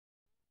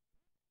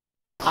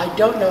I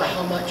don't know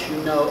how much you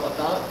know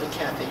about the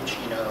Caffe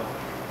Cino.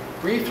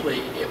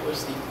 Briefly, it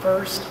was the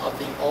first of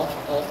the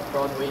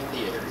off-Broadway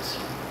theaters.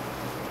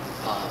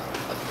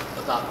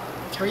 About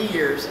 3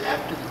 years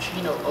after the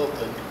Cino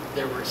opened,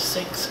 there were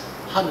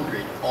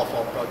 600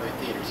 off-Broadway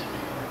theaters in New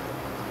York.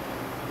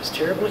 It was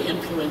terribly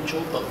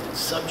influential both in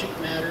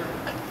subject matter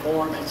and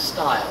form and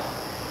style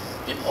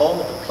in all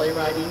of the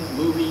playwriting,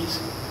 movies,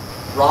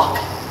 rock,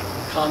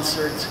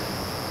 concerts,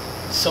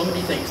 so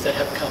many things that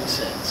have come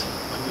since.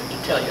 I'm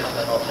going to tell you how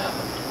that all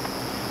happened.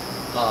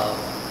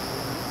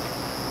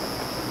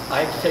 I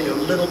have to tell you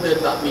a little bit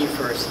about me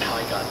first and how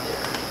I got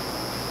there.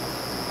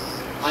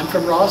 I'm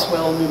from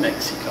Roswell, New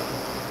Mexico.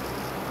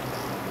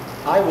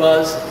 I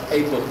was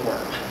a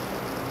bookworm.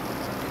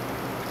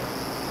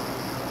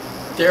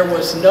 There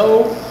was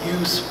no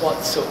use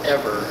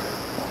whatsoever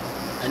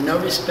and no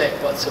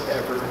respect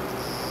whatsoever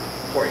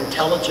for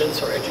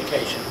intelligence or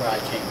education where I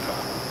came from.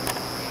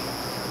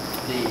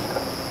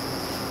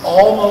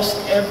 Almost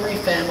every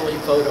family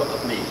photo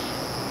of me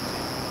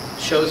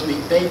shows me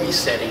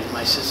babysitting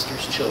my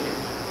sister's children.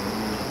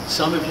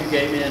 Some of you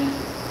came in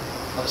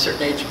of a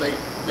certain age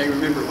may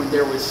remember when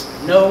there was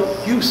no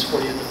use for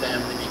you in the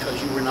family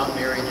because you were not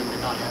married and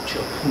did not have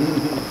children.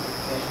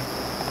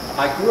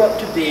 I grew up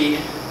to be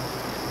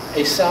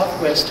a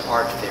Southwest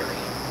art fairy.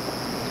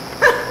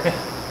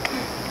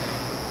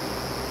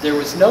 There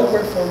was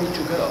nowhere for me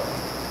to go,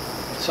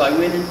 so I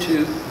went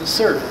into the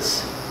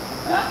service.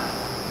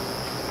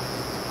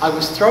 I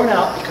was thrown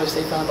out because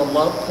they found a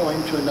love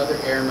coin to another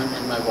airman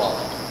in my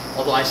wallet.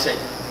 Although I said,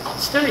 I'll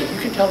stay. You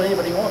can tell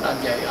anybody you want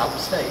I'm gay. I will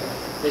stay.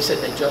 They said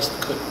they just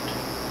couldn't.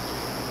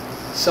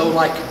 So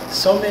like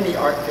so many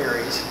art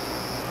fairies,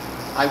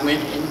 I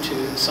went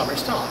into summer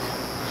stock.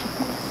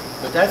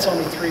 But that's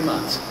only 3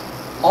 months.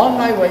 On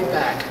my way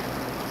back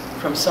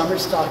from summer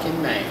stock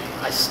in Maine,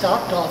 I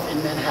stopped off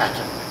in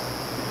Manhattan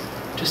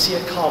to see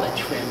a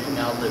college friend who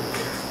now lived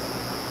there.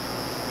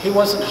 He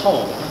wasn't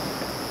home,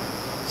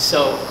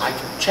 so I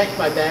checked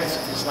my bags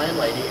with his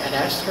landlady and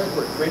asked her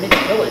where Greenwich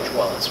Village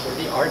was, where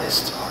the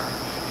artists are.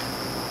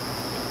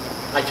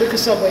 I took a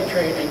subway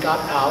train and got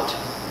out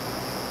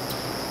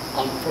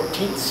on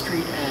 14th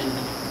Street and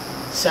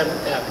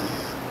 7th Avenue.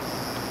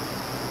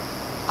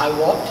 I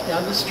walked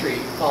down the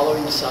street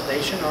following the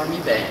Salvation Army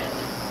band,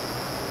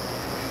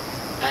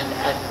 and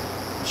at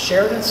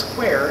Sheridan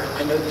Square,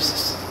 I noticed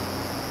this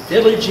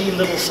villagey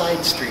little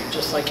side street,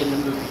 just like in the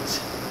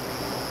movies.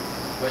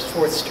 West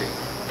 4th Street,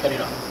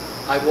 cutting off.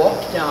 I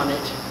walked down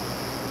it,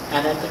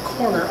 and at the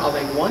corner of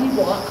a 1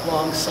 block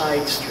long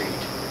side street,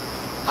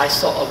 I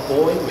saw a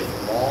boy with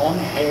long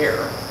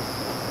hair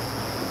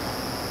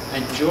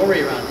and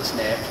jewelry around his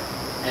neck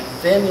and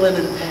thin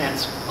linen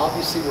pants,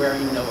 obviously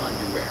wearing no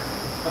underwear.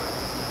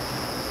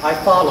 I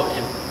followed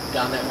him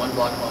down that 1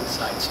 block long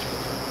side street.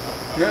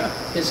 Yeah.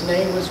 His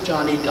name was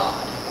Johnny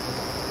Dodd.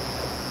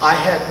 I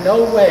had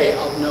no way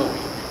of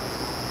knowing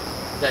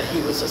that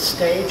he was a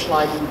stage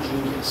lighting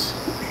genius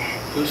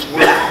whose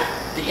work,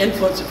 the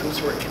influence of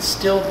whose work can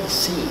still be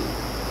seen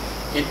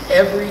in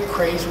every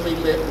crazily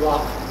lit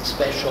rock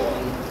special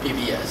on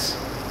PBS.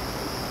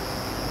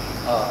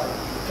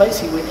 The place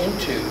he went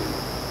into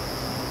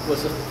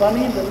was a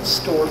funny little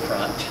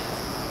storefront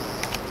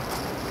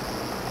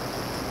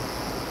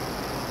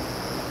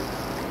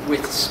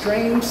with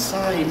strange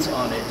signs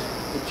on it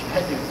that you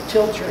had to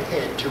tilt your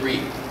head to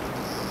read.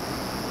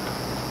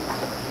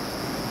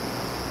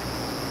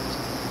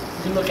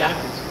 You can look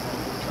afterwards.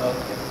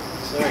 Okay.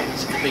 Sorry,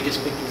 these are the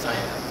biggest pictures I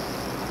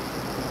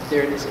have.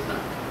 There it is at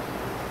night.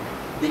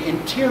 The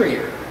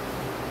interior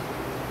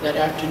that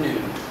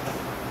afternoon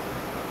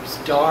was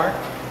dark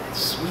and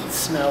sweet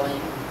smelling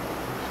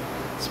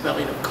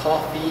of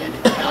coffee and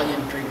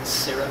Italian drink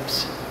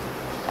syrups.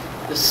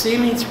 The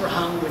ceilings were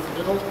hung with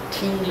little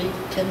teeny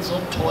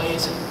tinsel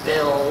toys and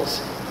bells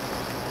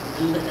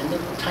and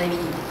little tiny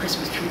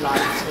Christmas tree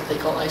lights, what they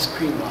call ice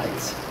cream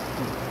lights.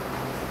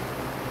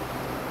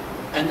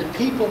 And the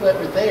people that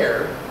were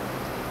there,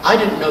 I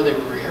didn't know they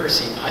were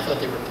rehearsing. I thought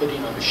they were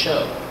putting on a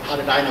show. How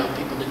did I know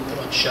people didn't put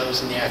on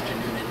shows in the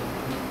afternoon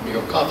in New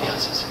York coffee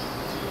houses?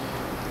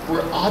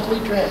 Were oddly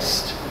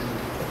dressed,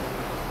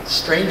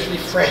 strangely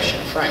fresh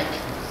and frank.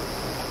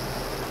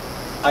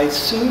 I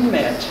soon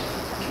met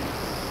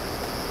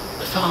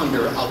the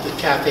founder of the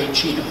Caffe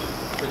Cino,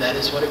 for that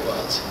is what it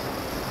was,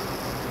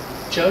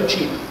 Joe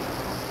Cino.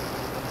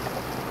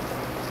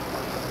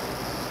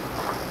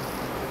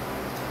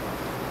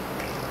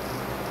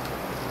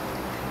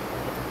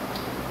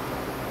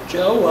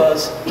 Joe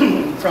was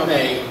from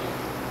a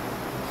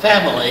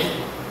family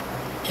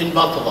in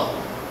Buffalo.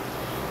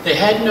 They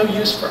had no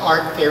use for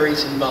art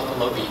fairies in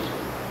Buffalo either.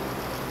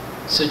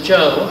 So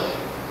Joe,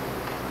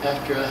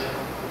 after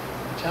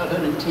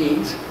childhood and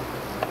teens,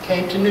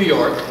 came to New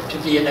York to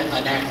be an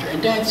actor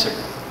and dancer.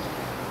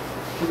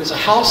 He was a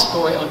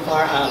houseboy on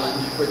Fire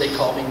Island, where they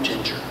called him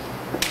Ginger.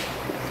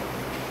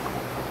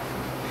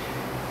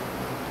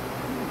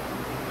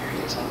 Here he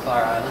is on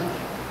Fire Island.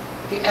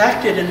 He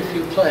acted in a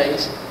few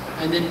plays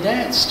and then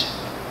danced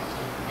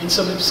in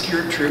some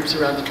obscure troupes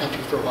around the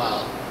country for a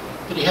while.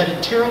 but he had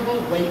a terrible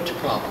weight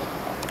problem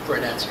for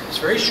an dancer. He was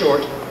very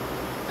short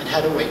and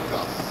had a weight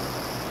problem.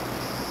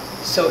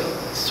 So he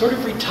sort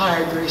of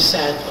retired very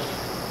sadly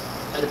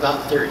at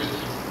about 30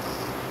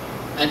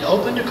 and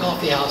opened a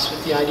coffee house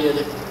with the idea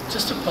that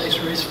just a place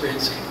where his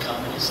friends could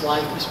come, and his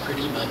life was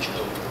pretty much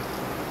over.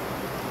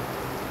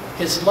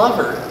 His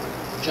lover,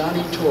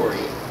 Johnny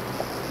Torrey,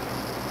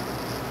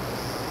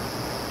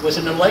 was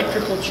an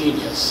electrical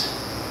genius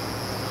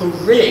who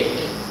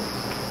rigged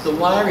the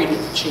wiring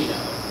at the Cino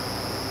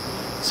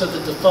so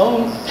that the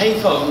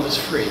payphone was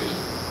free,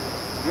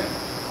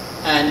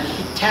 and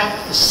he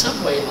tapped the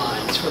subway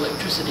lines for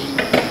electricity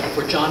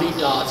for Johnny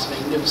Dodd's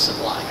magnificent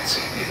lights.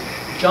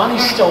 Johnny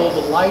stole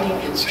the lighting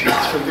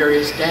instruments from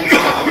various dance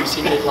companies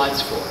he did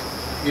lights for.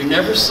 You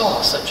never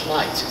saw such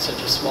lights in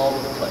such a small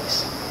little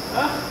place.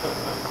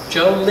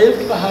 Joe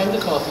lived behind the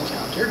coffee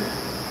counter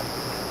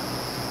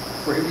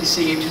where he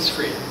received his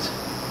friends,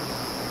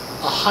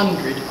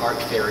 100 art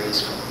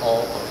fairies from all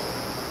over.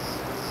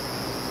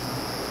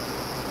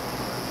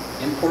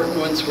 Important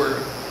ones were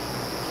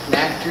an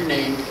actor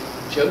named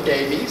Joe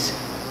Davies,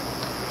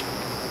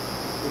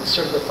 who was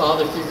sort of a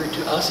father figure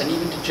to us and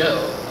even to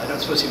Joe. I don't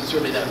suppose he was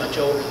really that much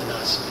older than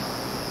us.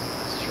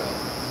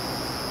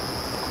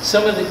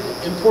 Some of the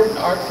important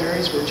art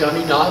fairies were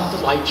Johnny Dodd,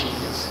 the light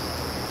genius,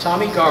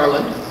 Tommy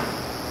Garland,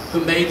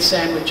 who made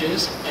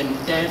sandwiches and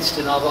danced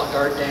in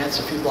avant-garde dance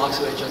a few blocks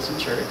away at Judson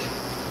Church,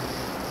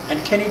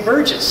 and Kenny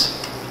Burgess,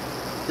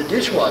 the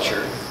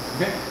dishwasher,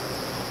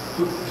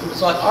 who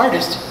was an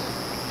artist.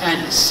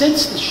 And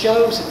since the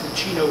shows at the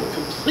Cino were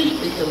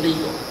completely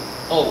illegal,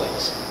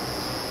 always,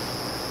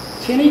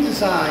 Kenny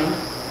designed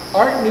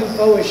Art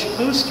Nouveau-ish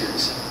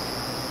posters,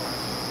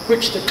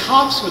 which the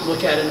cops would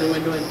look at in the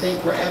window and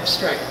think were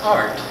abstract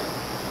art,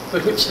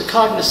 but which the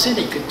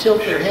cognoscenti could tilt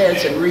their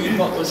heads and read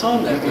what was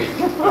on that week.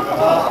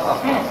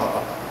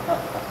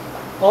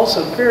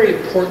 Also, very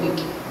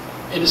important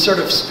in a sort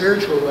of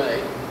spiritual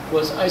way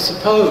was, I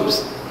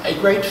suppose, a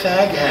great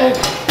fag hag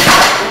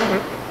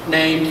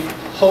named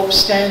Hope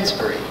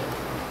Stansbury.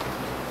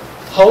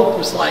 Hope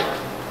was like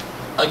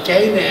a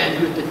gay man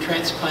who had been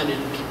transplanted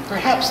into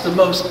perhaps the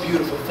most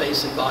beautiful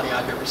face and body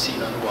I've ever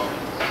seen on a woman.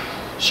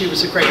 She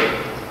was a great,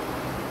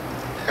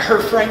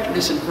 her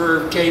frankness and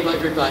verve gave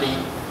everybody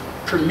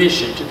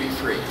permission to be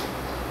free.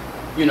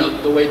 You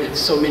know, the way that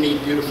so many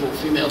beautiful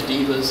female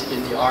divas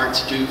in the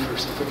arts do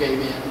for gay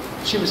men.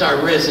 She was our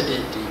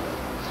resident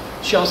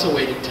diva. She also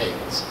waited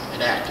tables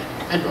and acted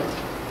and wrote.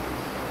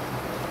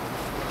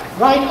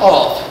 Right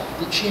off,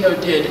 the Cino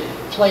did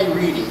play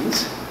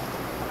readings.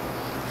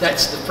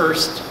 That's the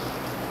first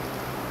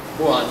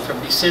one from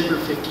December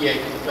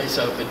 '58 when the place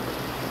opened.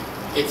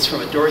 It's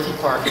from a Dorothy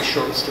Parker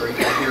short story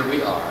called Here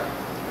We Are.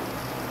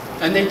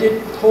 And they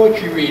did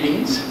poetry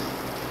readings.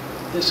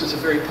 This was a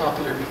very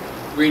popular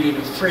reading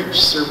of French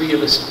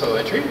surrealist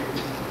poetry.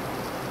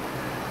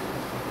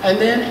 And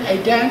then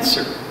a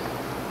dancer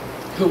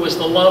who was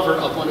the lover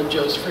of one of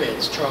Joe's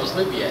friends, Charles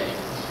Libier,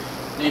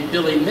 named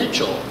Billy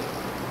Mitchell,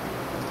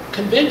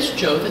 convinced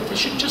Joe that they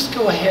should just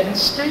go ahead and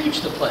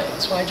stage the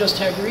plays. Why just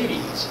have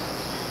readings?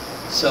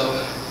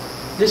 So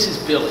this is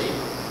Billy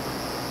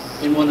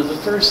in one of the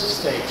first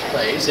stage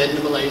plays,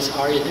 Edna Millay's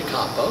Aria da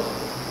Capo.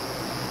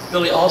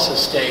 Billy also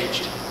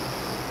staged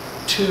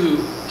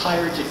 2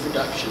 pirated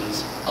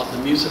productions of the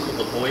musical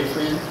The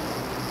Boyfriend.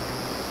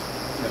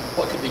 You know,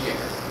 what could be gayer?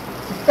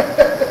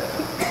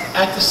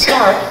 At the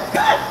start,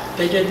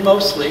 they did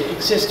mostly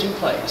existing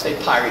plays. They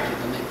pirated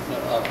them.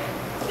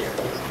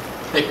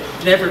 They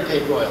never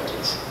paid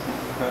royalties.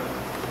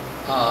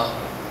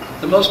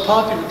 The most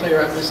popular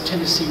playwright was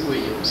Tennessee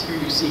Williams. Here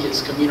you see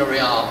his Camino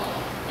Real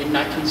in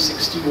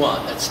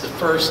 1961. That's the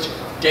first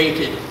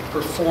dated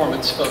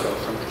performance photo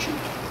from the Cino.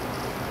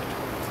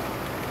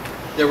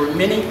 There were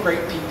many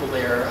great people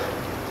there.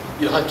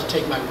 You'll have to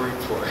take my word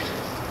for it.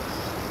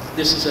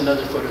 This is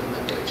another photo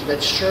of the page.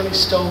 That's Shirley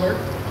Stoner,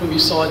 whom you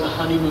saw in The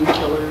Honeymoon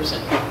Killers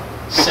and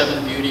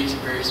Seven Beauties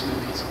and various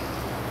movies.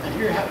 And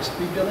here happens to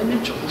be Billy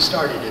Mitchell, who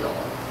started it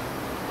all.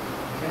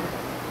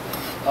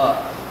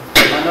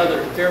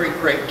 Another very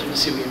great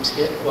Tennessee Williams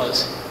hit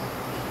was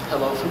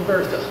Hello from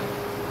Bertha,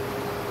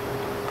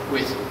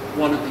 with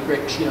one of the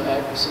great Cino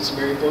actresses,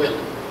 Mary Boylan.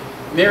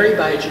 Mary,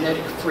 by a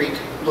genetic freak,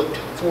 looked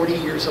 40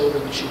 years older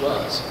than she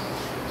was.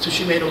 So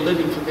she made a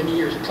living for many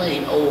years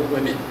playing old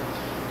women.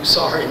 You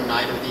saw her in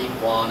Night of the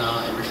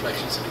Iguana and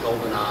Reflections of the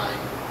Golden Eye.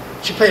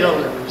 She played all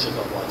in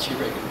Roosevelt once, you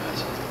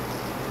recognize her.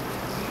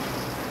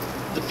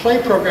 The play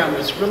program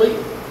was really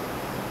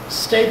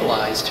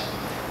stabilized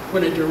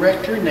when a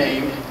director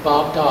named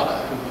Bob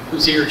Dada,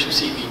 whose ears you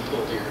see being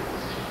pulled here,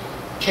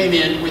 came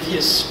in with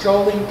his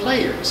strolling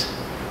players.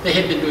 They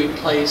had been doing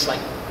plays like,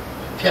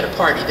 if you had a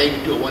party, they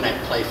would do a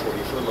one-act play for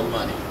you for a little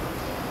money.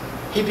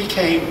 He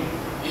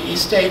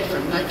stayed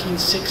from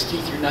 1960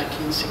 through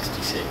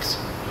 1966,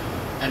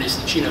 and is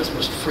the Cino's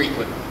most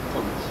frequent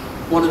performer.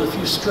 One of the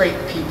few straight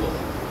people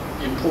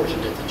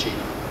important at the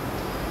Cino.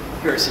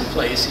 Various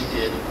plays he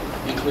did,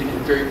 including a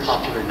very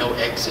popular No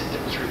Exit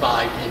that was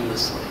revived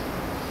endlessly.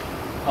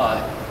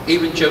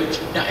 Even jokes.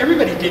 Now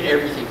everybody did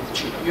everything at the the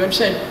Cino. You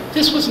understand?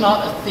 This was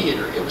not a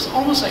theater. It was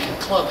almost like a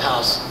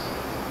clubhouse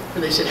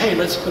where they said, hey,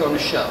 let's put on a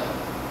show.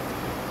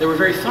 There were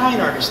very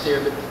fine artists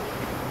there, but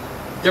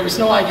there was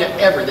no idea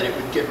ever that it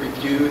would get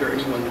reviewed or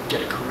anyone would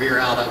get a career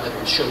out of it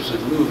or shows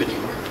would move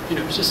anywhere. You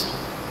know,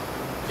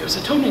 it was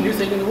a totally new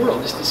thing in the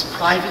world, this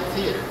private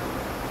theater.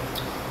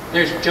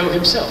 There's Joe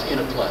himself in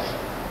a play.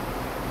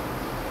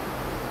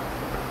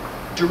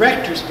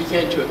 Directors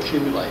began to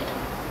accumulate,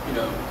 you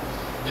know,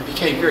 and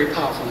became very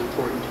powerful and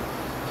important.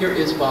 Here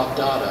is Bob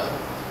Dada.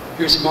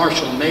 Here's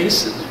Marshall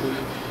Mason, who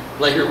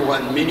later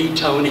won many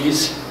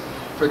Tonys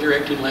for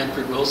directing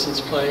Lanford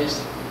Wilson's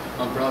plays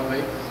on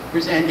Broadway.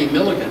 Here's Andy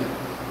Milligan,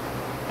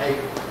 a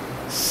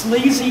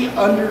sleazy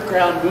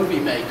underground movie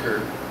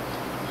maker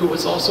who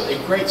was also a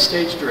great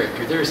stage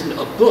director. There's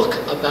a book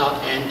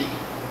about Andy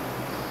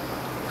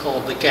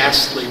called The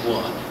Ghastly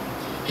One.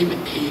 He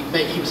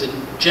was a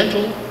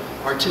gentle,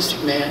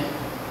 artistic man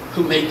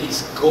who made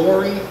these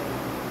gory,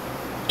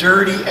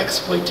 dirty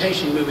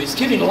exploitation movies,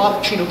 giving a lot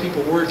of Cino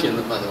people work in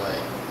them, by the way.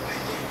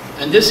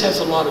 And this has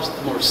a lot of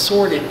the more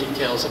sordid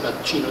details about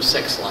the Cino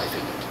sex life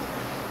in it.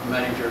 You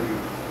might enjoy it.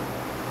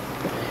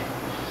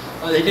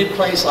 They did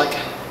plays like,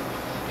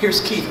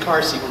 here's Keith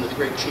Carsey, one of the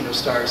great Cino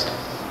stars,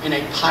 in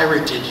a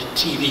pirated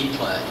TV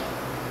play,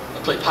 a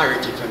play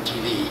pirated from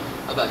TV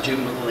about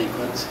juvenile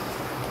delinquents.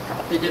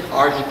 They did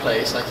arty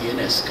plays like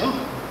Ionesco.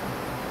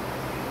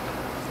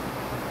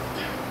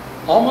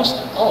 Almost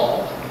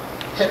all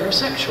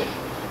heterosexual.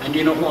 And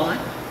you know why?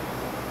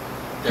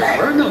 There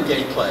were no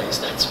gay plays,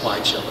 that's why,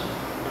 children.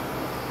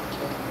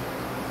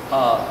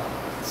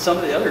 Some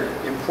of the other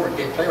important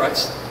gay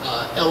playwrights,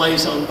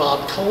 LA's own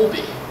Bob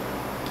Colby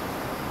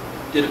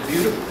did a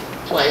beautiful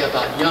play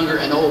about younger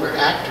and older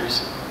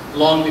actors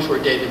long before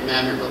David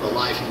Mamet wrote A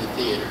Life in the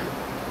Theater.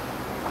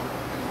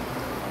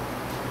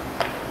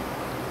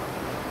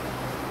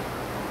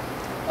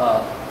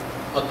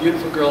 A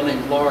beautiful girl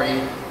named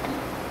Laurie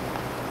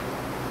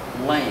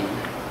Lane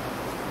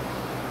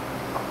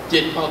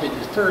did probably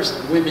the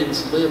first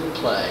women's lib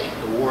play,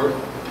 the war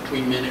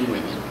between men and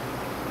women.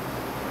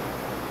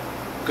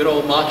 Good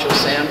old macho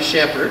Sam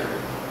Shepard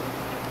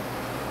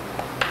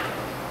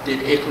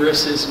did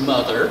Icarus's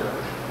mother.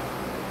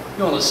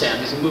 You all know Sam,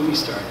 he's a movie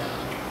star now.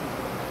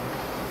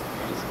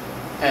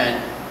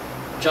 And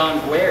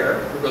John Ware,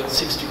 who wrote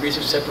 6 Degrees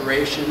of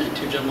Separation and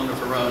Two Gentlemen of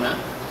Verona,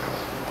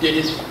 did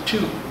his 2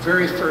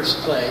 very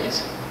first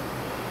plays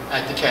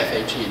at the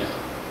Caffe Cino.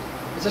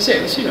 As I say,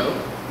 it was, you know,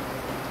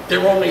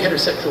 there were only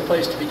heterosexual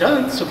plays to be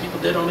done, so people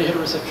did only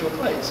heterosexual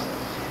plays.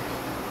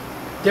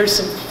 There's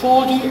some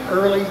foggy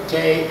early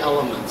gay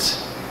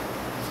elements.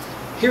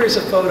 Here is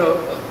a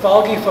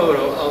foggy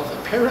photo of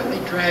apparently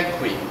drag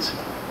queens,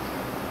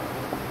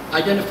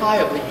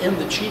 identifiably in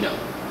the Cino,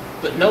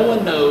 but no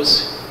one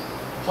knows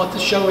what the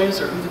show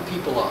is or who the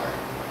people are.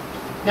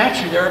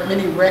 Naturally, there aren't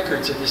many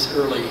records of this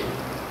early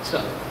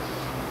stuff.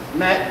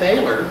 Matt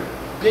Baylor,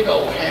 big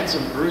old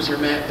handsome bruiser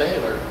Matt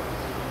Baylor,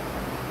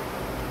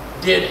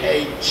 did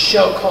a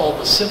show called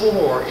The Civil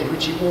War in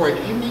which he wore an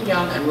evening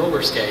gown and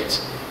roller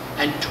skates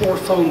and tore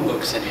phone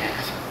books in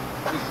half.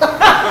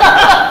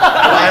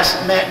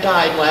 Matt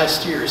died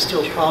last year,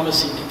 still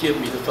promising to give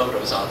me the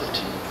photos of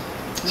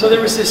it. So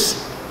there was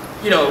this,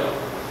 you know,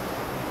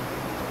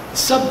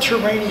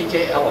 subterranean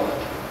gay element.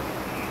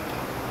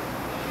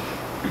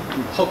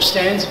 Hope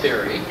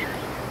Stansberry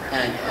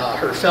and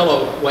her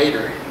fellow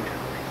waiter,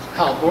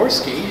 Hal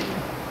Borski,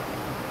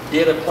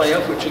 did a play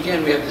of which,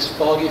 again, we have this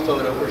foggy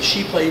photo where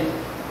she played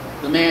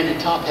the man in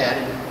top hat,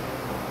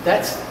 and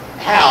that's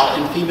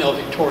Hal in female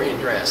Victorian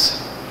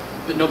dress,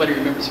 but nobody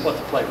remembers what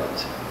the play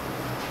was.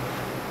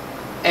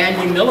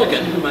 Andy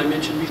Milligan, whom I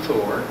mentioned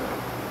before,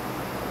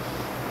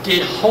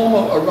 did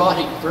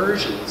homoerotic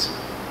versions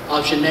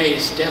of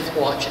Genet's Death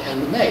Watch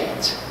and The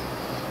Maids.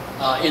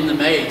 In The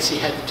Maids, he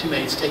had the 2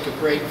 maids take a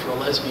break for a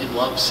lesbian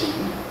love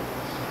scene,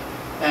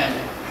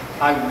 and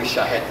I wish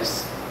I had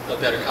a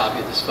better copy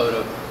of this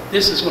photo.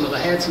 This is one of the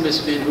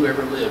handsomest men who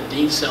ever lived,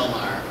 Dean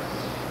Selmeyer,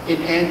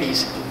 in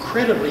Andy's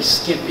incredibly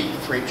skimpy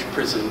French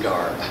prison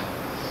garb.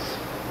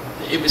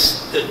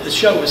 The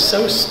show was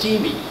so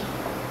steamy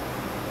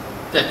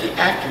that the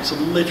actors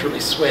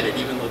literally sweated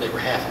even though they were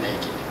half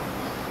naked.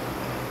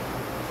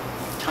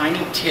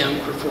 Tiny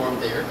Tim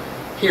performed there.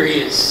 Here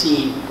he has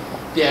seen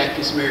the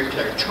actress Mary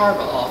Claire Charba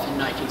off in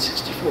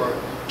 1964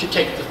 to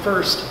take the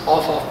first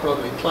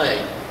off-Broadway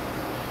play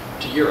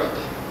to Europe.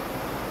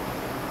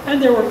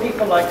 And there were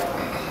people like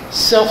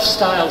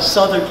self-styled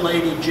Southern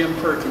lady Jim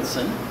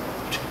Perkinson,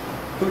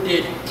 who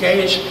did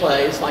gayish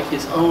plays like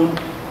his own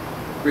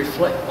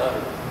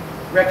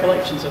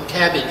Recollections of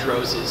Cabbage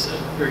Roses, a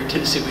very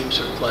Tennessee Weeps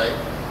sort of play,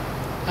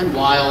 and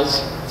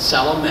Wiles'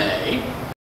 Salome,